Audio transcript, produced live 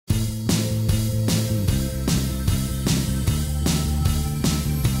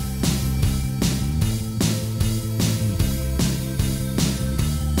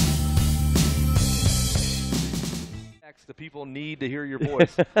people need to hear your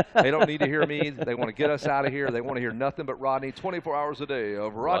voice. They don't need to hear me. They want to get us out of here. They want to hear nothing but Rodney 24 hours a day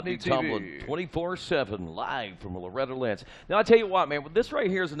of Rodney TV. 24/7 live from Loretta, Lynn. Now, I tell you what, man, this right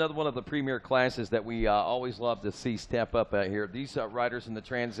here is another one of the premier classes that we always love to see step up out here. These riders in the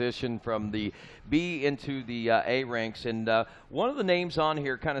transition from the B into the A ranks. And one of the names on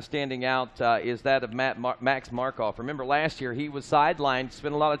here kind of standing out is that of Max Markov. Remember, last year he was sidelined,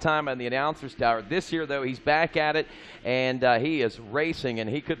 spent a lot of time on the announcer's tower. This year, though, he's back at it, and he is racing, and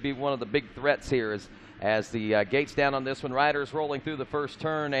he could be one of the big threats here as the gates down on this one. Riders rolling through the first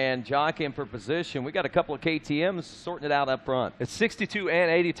turn and jockeying for position. We got a couple of KTMs sorting it out up front. It's 62 and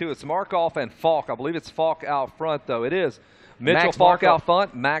 82. It's Markov and Falk. I believe it's Falk out front, though. It is. Mitchell Falk out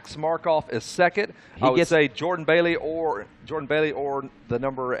front. Max Markov is second. I would say Jordan Bailey or the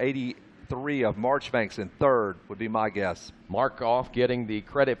number 83 of Marchbanks in third would be my guess. Markov getting the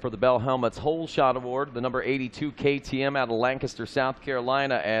credit for the Bell Helmets Hole Shot Award, the number 82 KTM out of Lancaster, South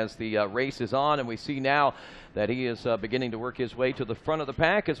Carolina, as the race is on. And we see now that he is beginning to work his way to the front of the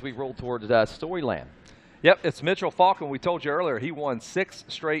pack as we roll towards Storyland. Yep, it's Mitchell Falk, and we told you earlier he won 6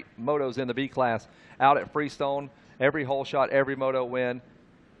 straight motos in the B class out at Freestone. Every hole shot, every moto win.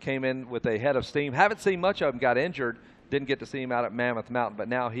 Came in with a head of steam. Haven't seen much of him. Got injured. Didn't get to see him out at Mammoth Mountain, but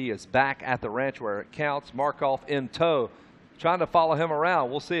now he is back at the ranch where it counts. Markov in tow. Trying to follow him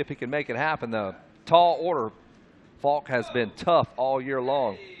around. We'll see if he can make it happen, though. Tall order. Falk has been tough all year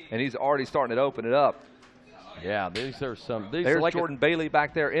long, and he's already starting to open it up. Yeah, these are some. There's like Jordan Bailey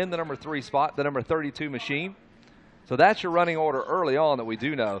back there in the number 3 spot, the number 32 machine. So that's your running order early on that we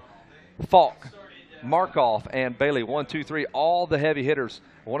do know. Falk, Markov, and Bailey, 1, 2, 3, all the heavy hitters.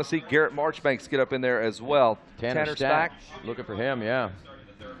 I want to see Garrett Marchbanks get up in there as well. Tanner Stack. Looking for him, yeah.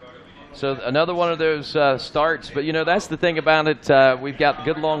 So another one of those starts, but you know, that's the thing about it. We've got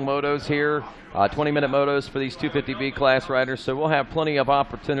good long motos here, 20-minute motos for these 250B class riders, so we'll have plenty of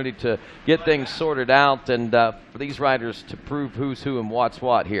opportunity to get things sorted out and for these riders to prove who's who and what's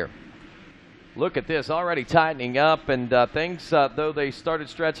what here. Look at this, already tightening up, and things, though they started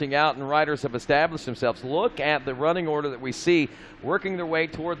stretching out and riders have established themselves. Look at the running order that we see working their way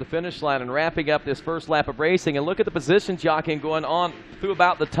toward the finish line and wrapping up this first lap of racing. And look at the position jockeying going on through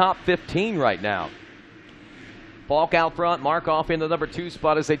about the top 15 right now. Falk out front, Markov in the number 2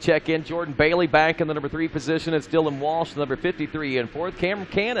 spot as they check in. Jordan Bailey back in the number 3 position. It's Dylan Walsh, the number 53 in 4th. Cameron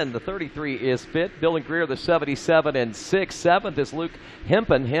Cannon, the 33, is 5th. Dylan Greer, the 77 in 6th. 7th is Luke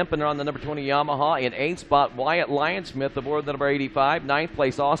Hempen. Hempen on the number 20 Yamaha. In 8th spot, Wyatt Lyonsmith aboard the number 85. 9th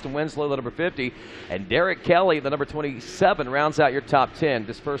place, Austin Winslow, the number 50. And Derek Kelly, the number 27, rounds out your top 10.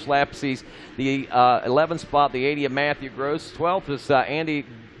 This first lap sees the 11th spot, the 80 of Matthew Gross. 12th is Andy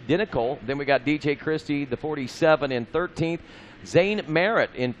Dinical. Then we got DJ Christie, the 47, in 13th. Zane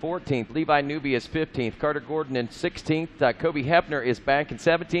Merritt in 14th. Levi Newby is 15th. Carter Gordon in 16th. Kobe Hefner is back in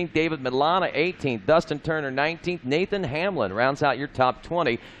 17th. David Milana 18th. Dustin Turner 19th. Nathan Hamlin rounds out your top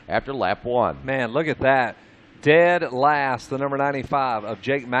 20 after lap 1. Man, look at that. Dead last, the number 95 of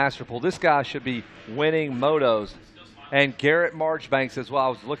Jake Masterpool. This guy should be winning motos. And Garrett Marchbanks as well. I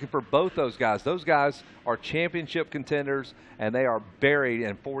was looking for both those guys. Those guys are championship contenders, and they are buried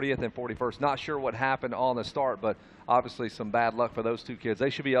in 40th and 41st. Not sure what happened on the start, but obviously some bad luck for those two kids. They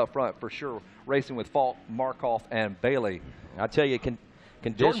should be up front for sure, racing with Falk, Markov, and Bailey. I tell you,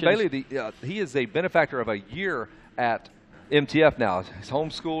 Jordan Bailey, he is a benefactor of a year at MTF now. He's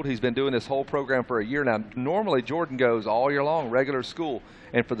homeschooled. He's been doing this whole program for a year now. Normally, Jordan goes all year long, regular school,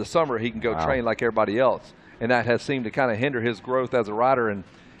 and for the summer, he can go train like everybody else. And that has seemed to kind of hinder his growth as a rider. And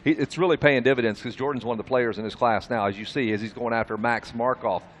it's really paying dividends because Jordan's one of the players in his class now, as you see, as he's going after Max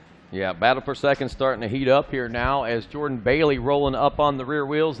Markov. Yeah, battle for second starting to heat up here now as Jordan Bailey rolling up on the rear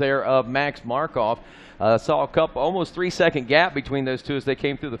wheels there of Max Markov. Saw a couple, almost 3-second gap between those two as they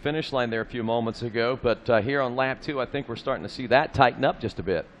came through the finish line there a few moments ago. But here on lap 2, I think we're starting to see that tighten up just a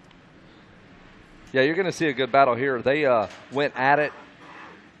bit. Yeah, you're going to see a good battle here. They went at it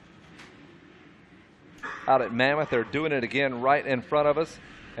out at Mammoth. They're doing it again right in front of us.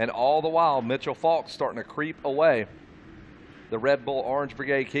 And all the while, Mitchell Falk's starting to creep away. The Red Bull Orange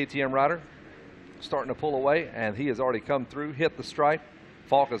Brigade KTM rider starting to pull away, and he has already come through, hit the stripe.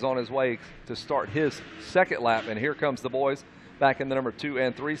 Falk is on his way to start his second lap, and here comes the boys back in the number 2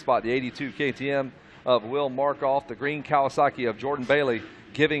 and 3 spot, the 82 KTM of Will Markov, the green Kawasaki of Jordan Bailey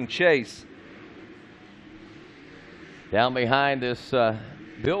giving chase. Down behind this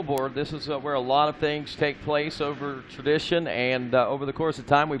billboard. This is where a lot of things take place over tradition, and over the course of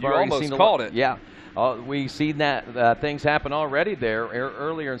time, we've already seen called it. Yeah. We've seen that things happen already there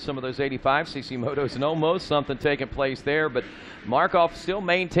earlier in some of those 85cc motos, and almost something taking place there. But Markov still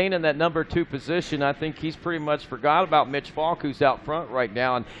maintaining that number 2 position. I think he's pretty much forgot about Mitch Falk, who's out front right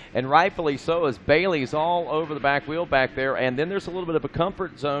now, and rightfully so, as Bailey's all over the back wheel back there. And then there's a little bit of a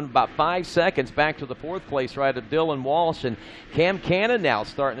comfort zone, about 5 seconds back to the 4th place ride of Dylan Walsh, and Cam Cannon now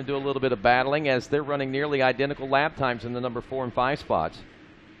starting to do a little bit of battling as they're running nearly identical lap times in the number 4 and 5 spots.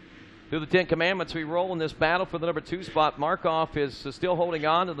 Through the 10 Commandments, we roll in this battle for the number 2 spot. Markov is still holding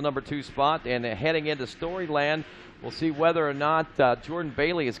on to the number 2 spot and heading into Storyland. We'll see whether or not Jordan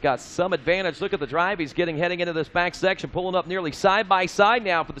Bailey has got some advantage. Look at the drive he's getting heading into this back section, pulling up nearly side by side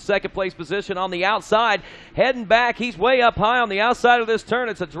now for the 2nd place position on the outside. Heading back, he's way up high on the outside of this turn.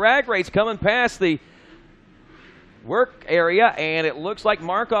 It's a drag race coming past the work area, and it looks like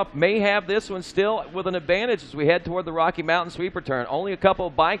Markov may have this one still with an advantage as we head toward the Rocky Mountain sweeper turn. Only a couple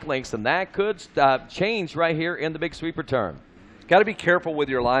of bike lengths, and that could change right here in the big sweeper turn. Got to be careful with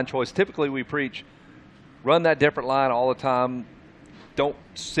your line choice. Typically we preach run that different line all the time. Don't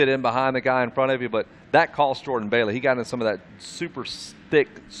sit in behind the guy in front of you, but that cost Jordan Bailey. He got into some of that super thick,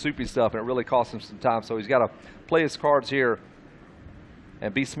 soupy stuff, and it really cost him some time. So he's got to play his cards here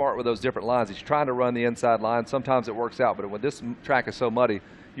and be smart with those different lines. He's trying to run the inside line. Sometimes it works out, but when this track is so muddy,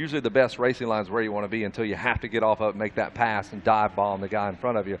 usually the best racing line is where you want to be until you have to get off of it, make that pass, and dive bomb the guy in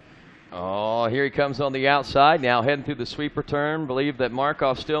front of you. Oh, here he comes on the outside now, heading through the sweeper turn. Believe that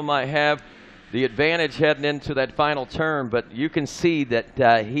Markov still might have the advantage heading into that final turn, but you can see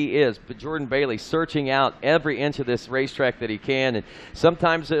that he is. But Jordan Bailey searching out every inch of this racetrack that he can, and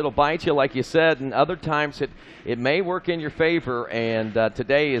sometimes it'll bite you, like you said, and other times it may work in your favor, and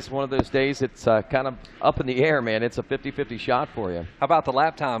today is one of those days it's kind of up in the air, man. It's a 50-50 shot for you. How about the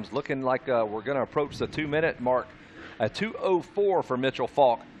lap times? Looking like we're going to approach the 2-minute mark. A 2:04 for Mitchell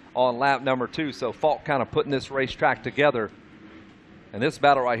Falk on lap number 2, so Falk kind of putting this racetrack together. And this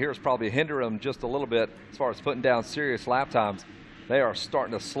battle right here is probably hindering them just a little bit as far as putting down serious lap times. They are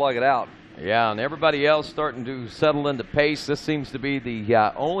starting to slug it out. Yeah, and everybody else starting to settle into pace. This seems to be the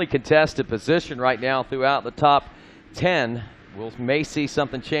only contested position right now throughout the top 10. We may see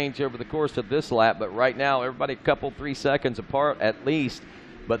something change over the course of this lap, but right now everybody a couple, 3 seconds apart at least.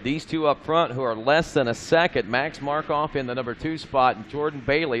 But these two up front who are less than a second, Max Markov in the number 2 spot and Jordan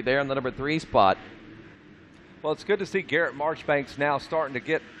Bailey there in the number 3 spot. Well, it's good to see Garrett Marchbanks now starting to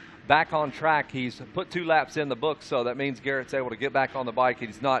get back on track. He's put 2 laps in the book, so that means Garrett's able to get back on the bike.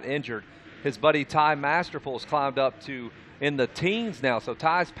 He's not injured. His buddy Ty Masterful's climbed up to in the teens now, so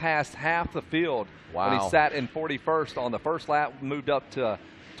Ty's passed half the field. Wow. When he sat in 41st on the first lap, moved up to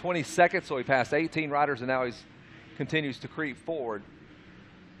 22nd, so he passed 18 riders, and now he continues to creep forward.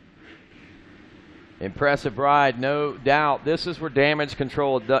 Impressive ride, no doubt. This is where damage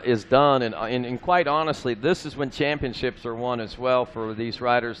control is done, and quite honestly, this is when championships are won as well for these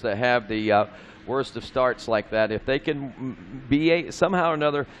riders that have the worst of starts like that. If they can somehow or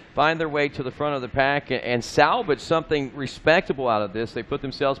another find their way to the front of the pack and salvage something respectable out of this, they put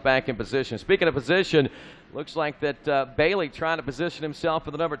themselves back in position. Speaking of position, looks like that Bailey trying to position himself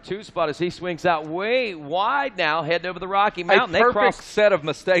for the number 2 spot as he swings out way wide now, heading over the Rocky Mountain. A perfect set of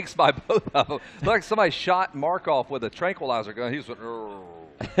mistakes by both of them. Looked like somebody shot Markov with a tranquilizer gun. He was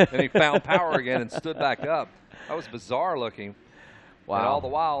and he found power again and stood back up. That was bizarre looking. Wow. And all the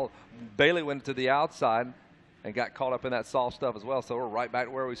while, Bailey went to the outside and got caught up in that soft stuff as well, so we're right back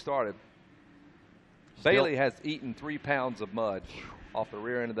to where we started. Bailey has eaten 3 pounds of mud off the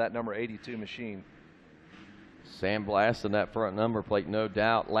rear end of that number 82 machine. Sandblasting that front number plate, no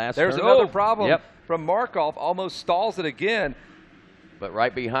doubt. There's another problem from Markov, almost stalls it again. But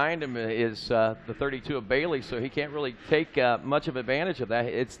right behind him is the 32 of Bailey, so he can't really take much of advantage of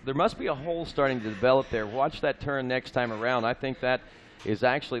that. There must be a hole starting to develop there. Watch that turn next time around. I think that is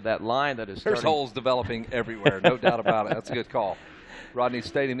actually that line that is starting. There's holes developing everywhere, no doubt about it. That's a good call. Rodney's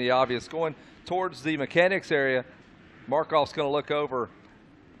stating the obvious. Going towards the mechanics area, Markov's going to look over.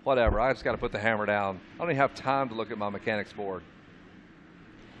 Whatever, I just got to put the hammer down. I don't even have time to look at my mechanics board.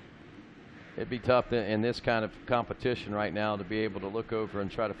 It'd be tough in this kind of competition right now to be able to look over and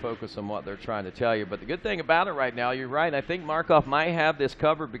try to focus on what they're trying to tell you. But the good thing about it right now, you're right, I think Markov might have this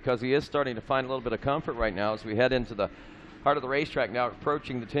covered because he is starting to find a little bit of comfort right now as we head into the heart of the racetrack now,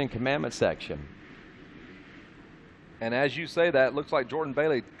 approaching the 10 Commandments section. And as you say that, it looks like Jordan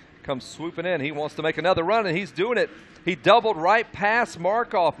Bailey comes swooping in. He wants to make another run, and he's doing it. He doubled right past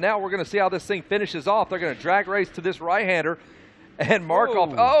Markov. Now we're going to see how this thing finishes off. They're going to drag race to this right-hander. And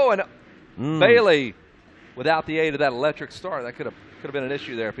Markov, and Bailey, without the aid of that electric start, that could have Could have been an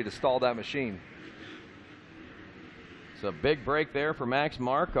issue there if he'd have stalled that machine. It's a big break there for Max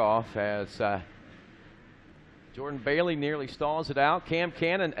Markoff as Jordan Bailey nearly stalls it out. Cam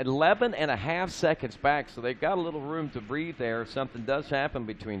Cannon 11.5 seconds back, so they've got a little room to breathe there if something does happen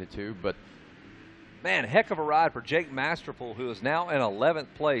between the two. But man, heck of a ride for Jake Masterful, who is now in 11th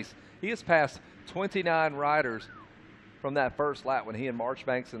place. He has passed 29 riders from that first lap when he and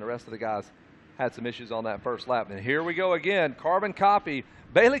Marchbanks and the rest of the guys had some issues on that first lap. And here we go again, carbon copy.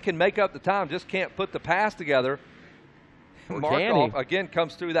 Bailey can make up the time, just can't put the pass together. Markoff again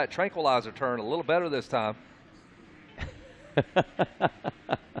comes through that tranquilizer turn a little better this time.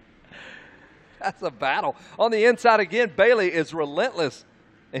 That's a battle. On the inside again, Bailey is relentless,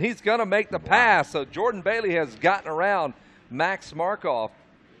 and he's going to make the pass. So Jordan Bailey has gotten around Max Markoff.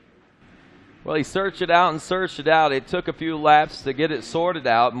 Well, he searched it out and searched it out. It took a few laps to get it sorted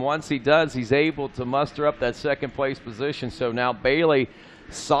out, and once he does, he's able to muster up that second place position. So now Bailey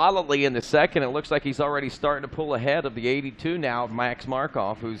solidly in the second. It looks like he's already starting to pull ahead of the 82 now, Max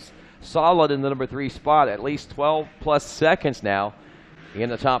Markoff, who's solid in the number 3 spot, at least 12-plus seconds now in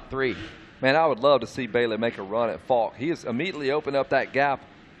the top 3. Man, I would love to see Bailey make a run at Falk. He has immediately opened up that gap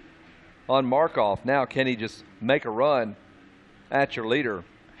on Markoff. Now can he just make a run at your leader?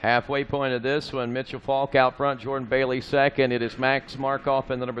 Halfway point of this one, Mitchell Falk out front, Jordan Bailey second. It is Max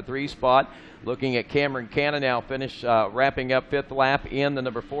Markoff in the number 3 spot. Looking at Cameron Cannon now wrapping up 5th lap in the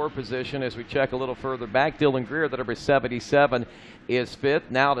number 4 position. As we check a little further back, Dylan Greer, the number 77, is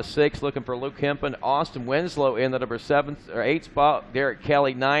 5th. Now to 6th, looking for Luke Hempen. Austin Winslow in the number 8 spot. Derek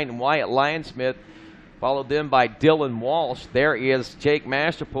Kelly 9, and Wyatt Lyonsmith followed them by Dylan Walsh. There is Jake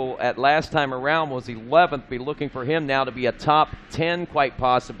Masterpool. At last time around was 11th. Be looking for him now to be a top 10 quite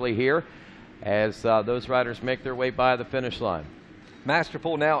possibly here as those riders make their way by the finish line.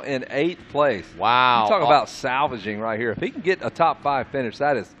 Masterpool now in 8th place. Wow. You talk about salvaging right here. If he can get a top 5 finish,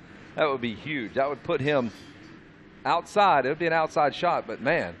 that would be huge. That would put him outside. It would be an outside shot, but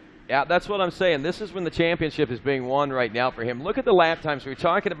man. Yeah, that's what I'm saying. This is when the championship is being won right now for him. Look at the lap times. We were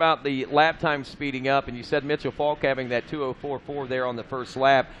talking about the lap time speeding up, and you said Mitchell Falk having that 2:04.4 there on the first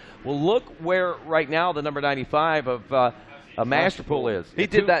lap. Well, look where right now the number 95 of Masterpool is. He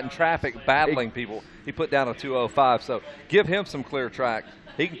did that in traffic, battling people. He put down a 2:05, so give him some clear track.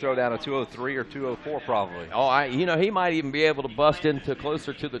 He can throw down a 2:03 or 2:04 probably. Oh, he might even be able to bust into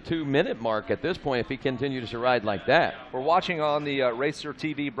closer to the 2-minute mark at this point if he continues to ride like that. We're watching on the Racer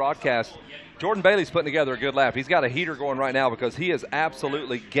TV broadcast. Jordan Bailey's putting together a good lap. He's got a heater going right now because he has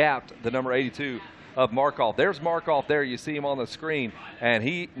absolutely gapped the number 82 of Markoff. There's Markoff there. You see him on the screen, and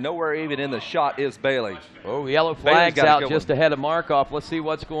he nowhere even in the shot is Bailey. Oh, yellow flag's out just ahead of Markoff. Let's see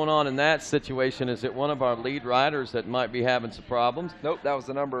what's going on in that situation. Is it one of our lead riders that might be having some problems? Nope, that was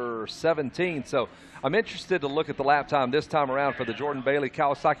the number 17. So I'm interested to look at the lap time this time around for the Jordan Bailey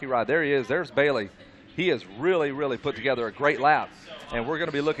Kawasaki ride. There he is. There's Bailey. He has really, really put together a great lap, and we're going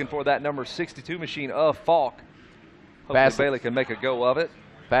to be looking for that number 62 machine of Falk. Hopefully Bailey can make a go of it.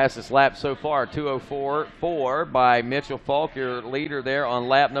 Fastest lap so far, 2:04.4 by Mitchell Falk, your leader there on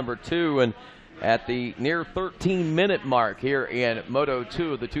lap number 2. And at the near 13-minute mark here in Moto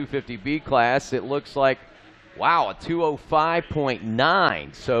 2 of the 250B class, it looks like, wow, a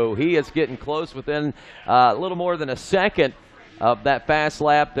 2:05.9. So he is getting close within a little more than a second of that fast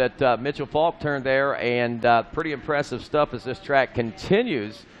lap that Mitchell Falk turned there. And pretty impressive stuff as this track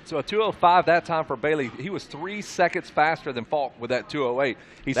continues. So a 2:05 that time for Bailey. He was 3 seconds faster than Falk with that 2:08.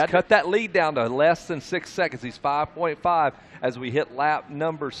 He's cut that lead down to less than 6 seconds. He's 5.5 as we hit lap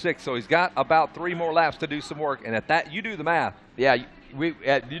number 6. So he's got about 3 more laps to do some work. And at that, you do the math. Yeah,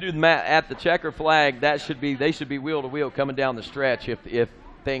 you do the math at the checker flag. They should be wheel to wheel coming down the stretch if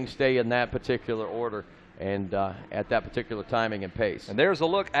things stay in that particular order and at that particular timing and pace. And there's a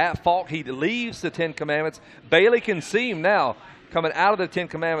look at Falk. He leaves the 10 Commandments. Bailey can see him now. Coming out of the 10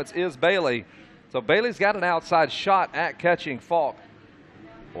 Commandments is Bailey. So Bailey's got an outside shot at catching Falk.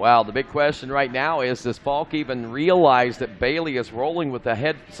 Wow, the big question right now is, does Falk even realize that Bailey is rolling with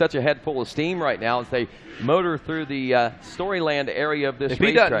such a head full of steam right now as they motor through the Storyland area of this racetrack?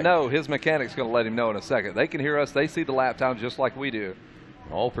 If he doesn't know, his mechanic's going to let him know in a second. They can hear us. They see the lap time just like we do.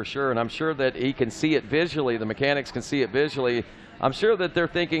 Oh, for sure, and I'm sure that he can see it visually. The mechanics can see it visually. I'm sure that they're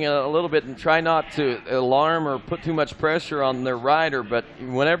thinking a little bit and try not to alarm or put too much pressure on their rider, but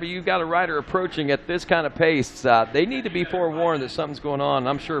whenever you've got a rider approaching at this kind of pace, they need to be forewarned that something's going on.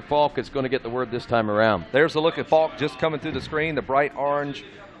 I'm sure Falk is going to get the word this time around. There's a look at Falk just coming through the screen, the bright orange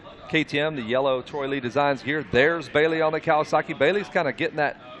KTM, the yellow Troy Lee Designs gear. There's Bailey on the Kawasaki. Bailey's kind of getting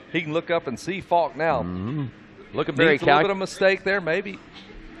that. He can look up and see Falk now. Looking very a little bit of mistake there, maybe.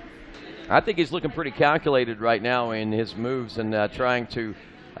 I think he's looking pretty calculated right now in his moves and trying to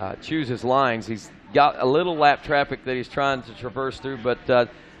choose his lines. He's got a little lap traffic that he's trying to traverse through, but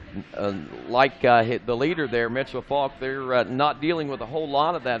like the leader there, Mitchell Falk, they're not dealing with a whole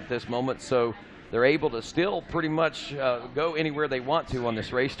lot of that at this moment, so they're able to still pretty much go anywhere they want to on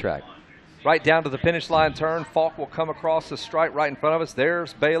this racetrack. Right down to the finish line turn, Falk will come across the stripe right in front of us.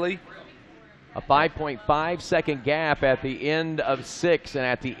 There's Bailey. A 5.5 second gap at the end of 6, and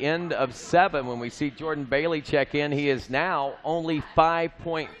at the end of 7, when we see Jordan Bailey check in, he is now only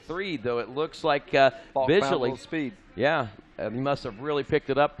 5.3, though it looks like visually speed. Yeah, he must have really picked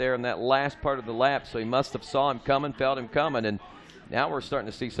it up there in that last part of the lap, so he must have saw him coming, felt him coming, and now we're starting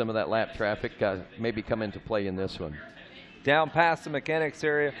to see some of that lap traffic maybe come into play in this one. Down past the mechanics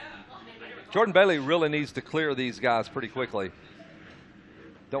area, Jordan Bailey really needs to clear these guys pretty quickly.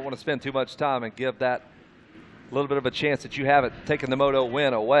 Don't want to spend too much time and give that little bit of a chance that you have at taking the Moto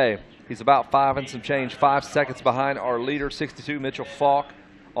win away. He's about 5 and some change, 5 seconds behind our leader, 62, Mitchell Falk,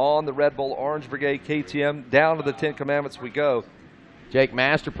 on the Red Bull Orange Brigade KTM. Down to the 10 Commandments we go. Jake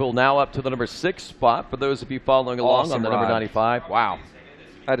Masterpool now up to the number 6 spot for those of you following along Awesome on the ride. number 95. Wow.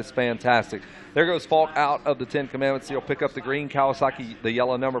 That is fantastic. There goes Falk out of the 10 Commandments. He'll pick up the green Kawasaki, the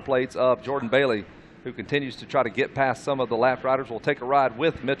yellow number plates of Jordan Bailey, who continues to try to get past some of the lap riders. We'll take a ride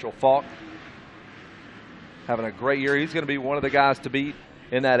with Mitchell Falk. Having a great year. He's going to be one of the guys to beat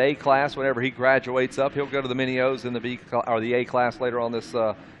in that A class whenever he graduates up. He'll go to the Mini O's in the B or the A class later on this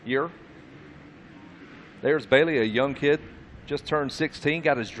year. There's Bailey, a young kid, just turned 16,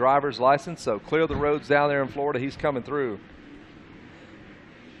 got his driver's license, so clear the roads down there in Florida. He's coming through.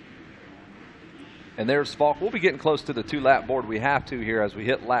 And there's Falk. We'll be getting close to the 2-lap board. We have to here as we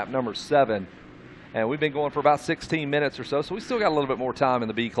hit lap number 7. And we've been going for about 16 minutes or so we still got a little bit more time in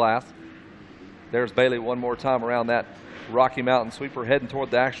the B class. There's Bailey one more time around that Rocky Mountain sweeper, heading toward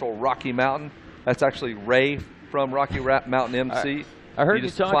the actual Rocky Mountain. That's actually Ray from Rocky Mountain MC. I heard you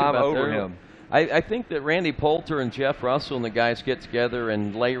just talking climb about over him. I think that Randy Poulter and Jeff Russell and the guys get together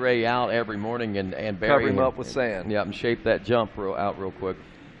and lay Ray out every morning and bury Cover him up with sand. Yeah, and shape that jump out real quick.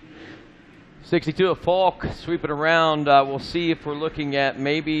 62 of Falk sweeping around. We'll see if we're looking at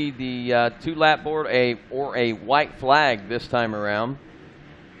maybe the 2-lap board or a white flag this time around.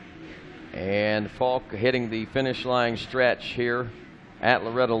 And Falk hitting the finish line stretch here at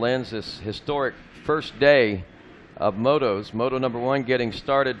Loretta Lynn's, this historic first day of motos. Moto number 1 getting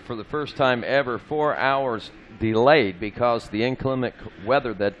started for the first time ever, 4 hours delayed because the inclement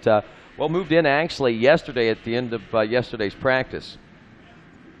weather that moved in actually yesterday at the end of yesterday's practice.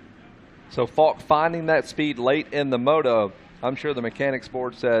 So Falk finding that speed late in the moto. I'm sure the mechanics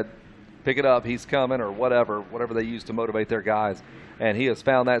board said, pick it up, he's coming, or whatever they use to motivate their guys. And he has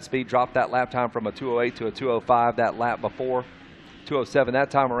found that speed, dropped that lap time from a 2:08 to a 2:05 that lap before, 2:07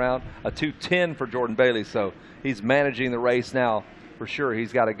 that time around, a 2:10 for Jordan Bailey. So he's managing the race now for sure.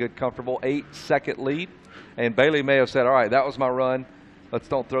 He's got a good, comfortable 8-second lead. And Bailey may have said, all right, that was my run. Let's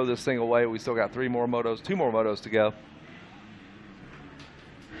don't throw this thing away. We still got 2 more motos to go.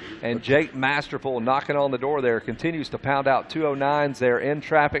 And Jake Masterful knocking on the door there, continues to pound out 209s there in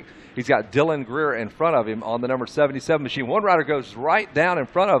traffic. He's got Dylan Greer in front of him on the number 77 machine. One rider goes right down in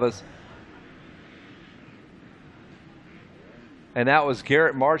front of us. And that was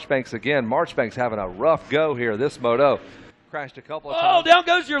Garrett Marchbanks again. Marchbanks having a rough go here this moto. Crashed a couple of times. Oh, down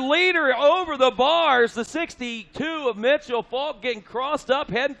goes your leader over the bars. The 62 of Mitchell Falk getting crossed up,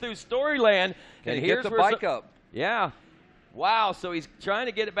 heading through Storyland. Can he get the bike up? Yeah. Wow, so he's trying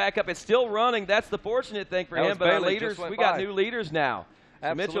to get it back up. It's still running. That's the fortunate thing for him. But our leaders, we got new leaders now.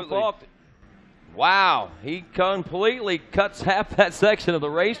 So Mitchell Falk, wow, he completely cuts half that section of the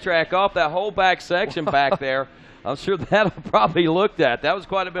racetrack off, that whole back section back there. I'm sure that'll probably looked at. That was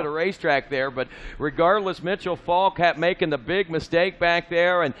quite a bit of racetrack there. But regardless, Mitchell Falk making the big mistake back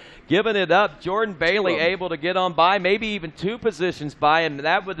there and giving it up. Jordan Bailey able to get on by, maybe even 2 positions by. And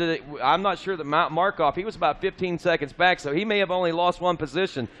that would, I'm not sure that Markoff, he was about 15 seconds back, so he may have only lost 1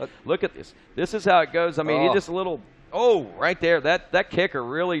 position. Look at this. This is how it goes. I mean, he just a little, right there. That kicker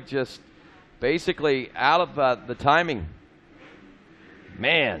really just basically out of the timing.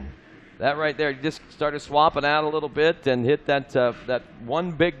 Man. That right there, he just started swapping out a little bit and hit that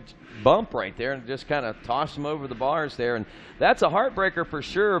one big bump right there and just kind of tossed him over the bars there. And that's a heartbreaker for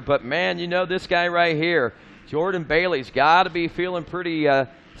sure. But, man, you know this guy right here, Jordan Bailey's got to be feeling pretty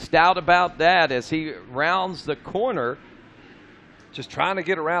stout about that as he rounds the corner. Just trying to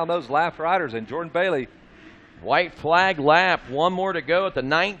get around those lap riders. And Jordan Bailey White flag lap. One more to go at the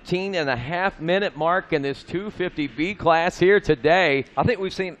 19.5-minute mark in this 250B class here today. I think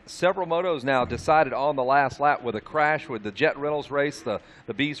we've seen several motos now decided on the last lap with a crash with the Jet Reynolds race, the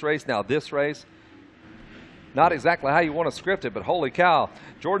Beast race, now this race. Not exactly how you want to script it, but holy cow.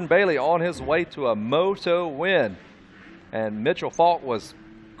 Jordan Bailey on his way to a Moto win. And Mitchell Falk was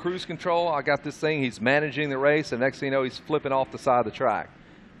cruise control. I got this thing. He's managing the race, and next thing you know, he's flipping off the side of the track.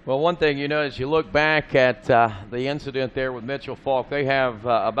 Well, one thing, you know, as you look back at the incident there with Mitchell Falk, they have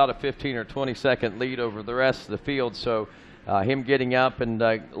about a 15 or 20-second lead over the rest of the field. So him getting up and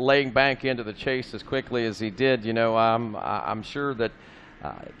laying back into the chase as quickly as he did, you know, I'm sure that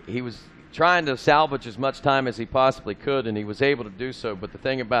he was trying to salvage as much time as he possibly could, and he was able to do so. But the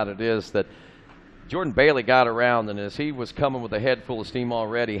thing about it is that Jordan Bailey got around, and as he was coming with a head full of steam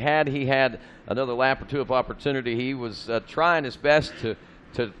already, had he had another lap or two of opportunity, he was trying his best to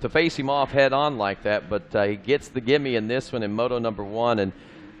face him off head on like that, but he gets the gimme in this one in Moto number 1. And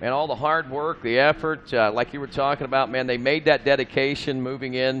man, all the hard work, the effort, like you were talking about, man, they made that dedication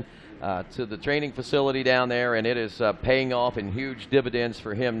moving in to the training facility down there, and it is paying off in huge dividends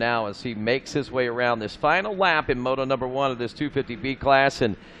for him now as he makes his way around this final lap in Moto number 1 of this 250B class,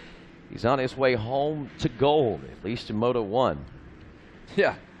 and he's on his way home to gold, at least in Moto 1.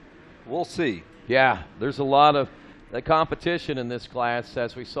 Yeah, we'll see. Yeah, there's a lot of the competition in this class,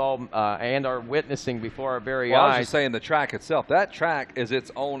 as we saw and are witnessing before our very eyes. I was just saying the track itself. That track is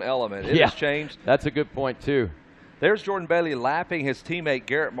its own element. It has changed. That's a good point, too. There's Jordan Bailey lapping his teammate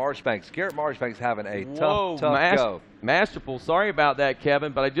Garrett Marchbanks. Garrett Marchbanks having a tough go. Masterpool, sorry about that,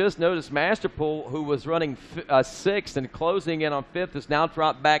 Kevin, but I just noticed Masterpool, who was running 6th and closing in on 5th, has now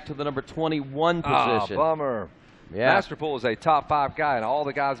dropped back to the number 21 position. Bummer. Yeah. Masterpool is a top 5 guy, and all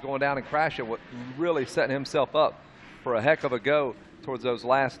the guys going down and crashing, what really setting himself up for a heck of a go towards those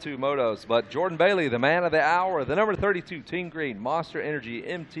last 2 motos. But Jordan Bailey, the man of the hour, the number 32 Team Green Monster Energy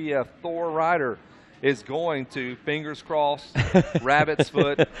MTF Thor rider, is going to, fingers crossed, rabbit's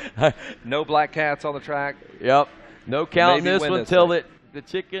foot, no black cats on the track. Yep. No counting this one until the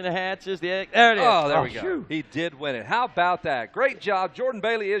chicken hatches the egg. There it is. Oh, there we go. He did win it. How about that? Great job. Jordan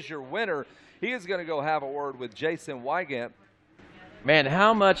Bailey is your winner. He is going to go have a word with Jason Wygant. Man,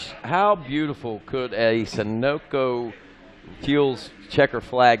 how beautiful could a Sunoco Fuels checker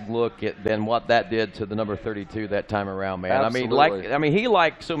flag look than what that did to the number 32 that time around, man. Absolutely. He,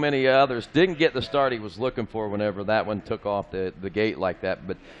 like so many others, didn't get the start he was looking for whenever that one took off the gate like that.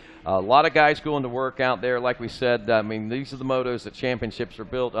 But a lot of guys going to work out there, like we said. I mean, these are the motos that championships are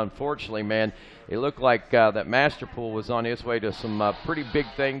built. Unfortunately, man, it looked like that Masterpool was on his way to some pretty big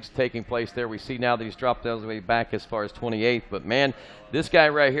things taking place there. We see now that he's dropped all the way back as far as 28th. But, man, this guy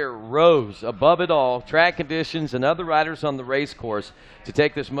right here rose above it all, track conditions and other riders on the race course to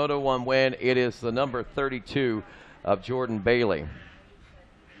take this Moto 1 win. It is the number 32 of Jordan Bailey.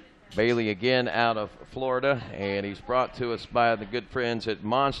 Bailey again out of Florida, and he's brought to us by the good friends at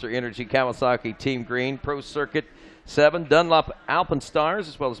Monster Energy Kawasaki Team Green, Pro Circuit 7, Dunlop Alpenstars,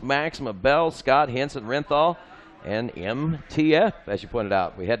 as well as Maxima Bell, Scott Henson Renthal, and MTF, as you pointed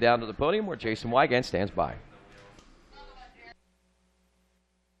out. We head down to the podium where Jason Wygant stands by.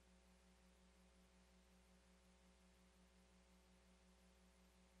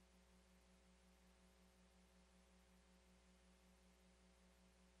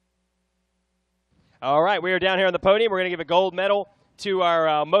 All right, we are down here on the podium. We're going to give a gold medal to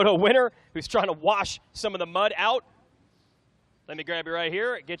our Moto winner who's trying to wash some of the mud out. Let me grab you right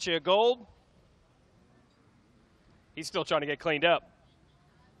here, get you a gold. He's still trying to get cleaned up.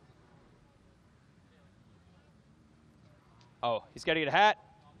 Oh, he's got to get a hat.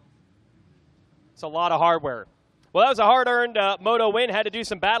 It's a lot of hardware. Well, that was a hard-earned Moto win. Had to do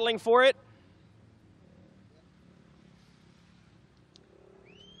some battling for it.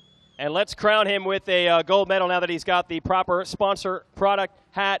 And let's crown him with a gold medal now that he's got the proper sponsor product,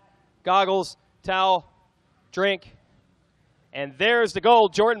 hat, goggles, towel, drink. And there's the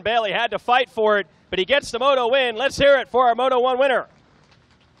gold. Jordan Bailey had to fight for it, but he gets the Moto win. Let's hear it for our Moto 1 winner.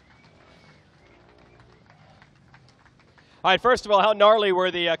 All right, first of all, how gnarly were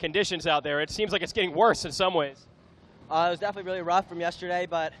the conditions out there? It seems like it's getting worse in some ways. It was definitely really rough from yesterday,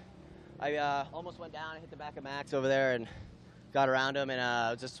 but I almost went down and hit the back of Max over there and got around him,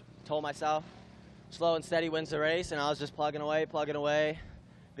 and just told myself slow and steady wins the race, and I was just plugging away,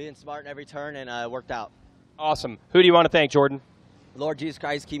 being smart in every turn, and it worked out. Awesome. Who do you want to thank, Jordan? Lord Jesus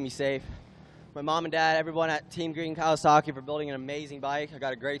Christ, keep me safe. My mom and dad, everyone at Team Green Kawasaki for building an amazing bike. I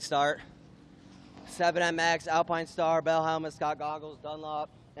got a great start. 7MX, Alpine Star, Bell Helmet, Scott Goggles, Dunlop,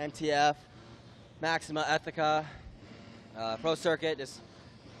 MTF, Maxima, Ethica, Pro Circuit, just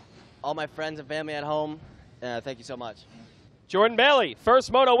all my friends and family at home. Thank you so much. Jordan Bailey,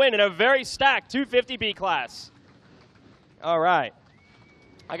 first moto win in a very stacked 250B class. All right.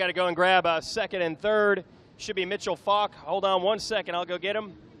 I got to go and grab second and third. Should be Mitchell Falk. Hold on 1 second. I'll go get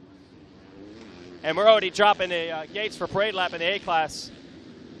him. And we're already dropping the gates for parade lap in the A class.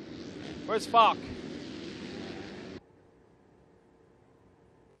 Where's Falk?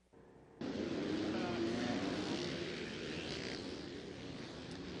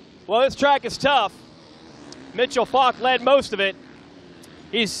 Well, this track is tough. Mitchell Falk led most of it.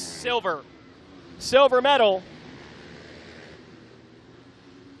 He's silver medal.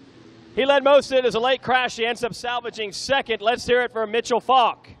 He led most of it as a late crash. He ends up salvaging second. Let's hear it for Mitchell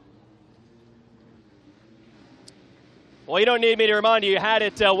Falk. Well, you don't need me to remind you. You had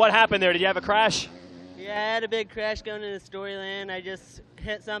it. What happened there? Did you have a crash? Yeah, I had a big crash going into Storyland. I just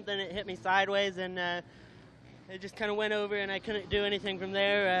hit something. It hit me sideways, and it just kind of went over, and I couldn't do anything from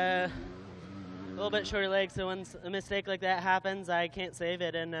there. A little bit shorter legs, so when a mistake like that happens, I can't save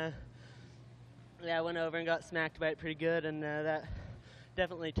it. And yeah, I went over and got smacked by it pretty good, and that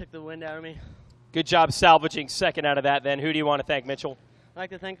definitely took the wind out of me. Good job salvaging second out of that, then. Who do you want to thank, Mitchell? I'd like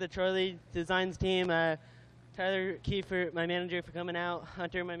to thank the Charlie Designs team, Tyler Kiefer, my manager, for coming out,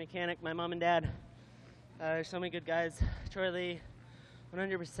 Hunter, my mechanic, my mom and dad. There's so many good guys. Charlie,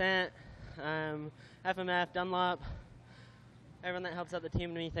 100%, FMF, Dunlop, everyone that helps out the team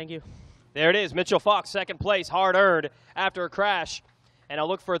and me, thank you. There it is, Mitchell Falk, second place, hard earned after a crash. And I'll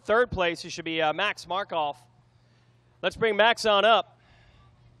look for third place, who should be Max Markoff. Let's bring Max on up.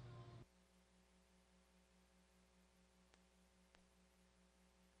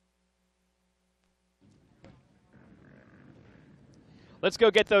 Let's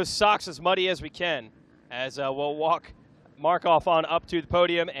go get those socks as muddy as we can, as we'll walk Markoff on up to the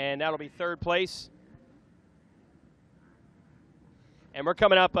podium, and that'll be third place. And we're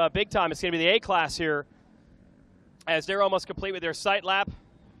coming up big time. It's going to be the A class here, as they're almost complete with their sight lap.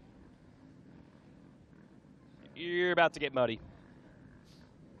 You're about to get muddy.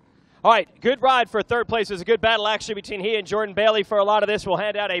 All right, good ride for third place. There's a good battle actually between he and Jordan Bailey for a lot of this. We'll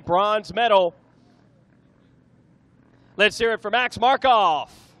hand out a bronze medal. Let's hear it for Max Markoff.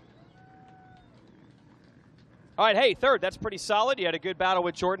 All right, hey, third, that's pretty solid. You had a good battle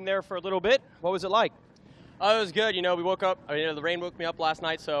with Jordan there for a little bit. What was it like? It was good. You know, we woke up, the rain woke me up last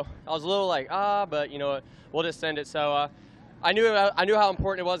night, so I was a little like, but, you know, we'll just send it. So I knew how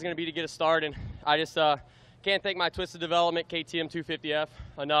important it was going to be to get a start, and I just can't thank my Twisted Development KTM 250F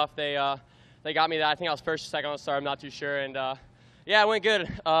enough. They got me that. I think I was first or second on the start. I'm not too sure. And, yeah, it went good.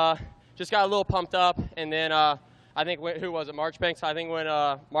 Just got a little pumped up, and then I think, who was it, Marchbanks? I think when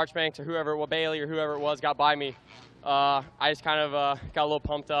Marchbanks or whoever, well, Bailey or whoever it was got by me, I just kind of got a little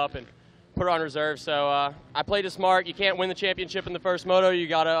pumped up and put it on reserve. So I played it smart. You can't win the championship in the first moto,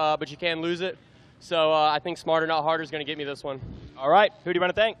 but you can lose it. So I think smarter, not harder is going to get me this one. All right. Who do you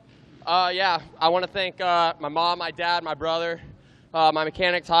want to thank? Yeah, I want to thank my mom, my dad, my brother, my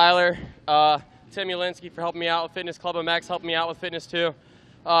mechanic Tyler, Tim Ulinski for helping me out with Fitness Club MX, helping me out with fitness too.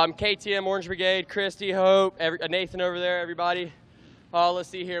 KTM, Orange Brigade, Christy, Hope, Nathan over there, everybody. Let's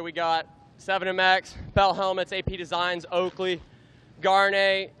see here. We got 7MX, Bell Helmets, AP Designs, Oakley,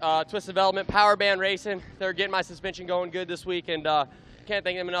 Garnet, Twisted Development, Power Band Racing. They're getting my suspension going good this week, and can't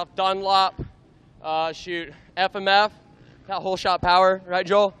thank them enough. Dunlop, FMF, that whole shot power, right,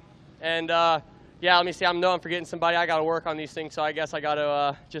 Joel? And yeah, let me see. I know I'm forgetting somebody. I got to work on these things, so I guess I got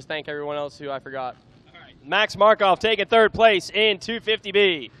to just thank everyone else who I forgot. Max Markoff taking third place in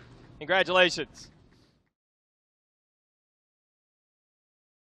 250B. Congratulations.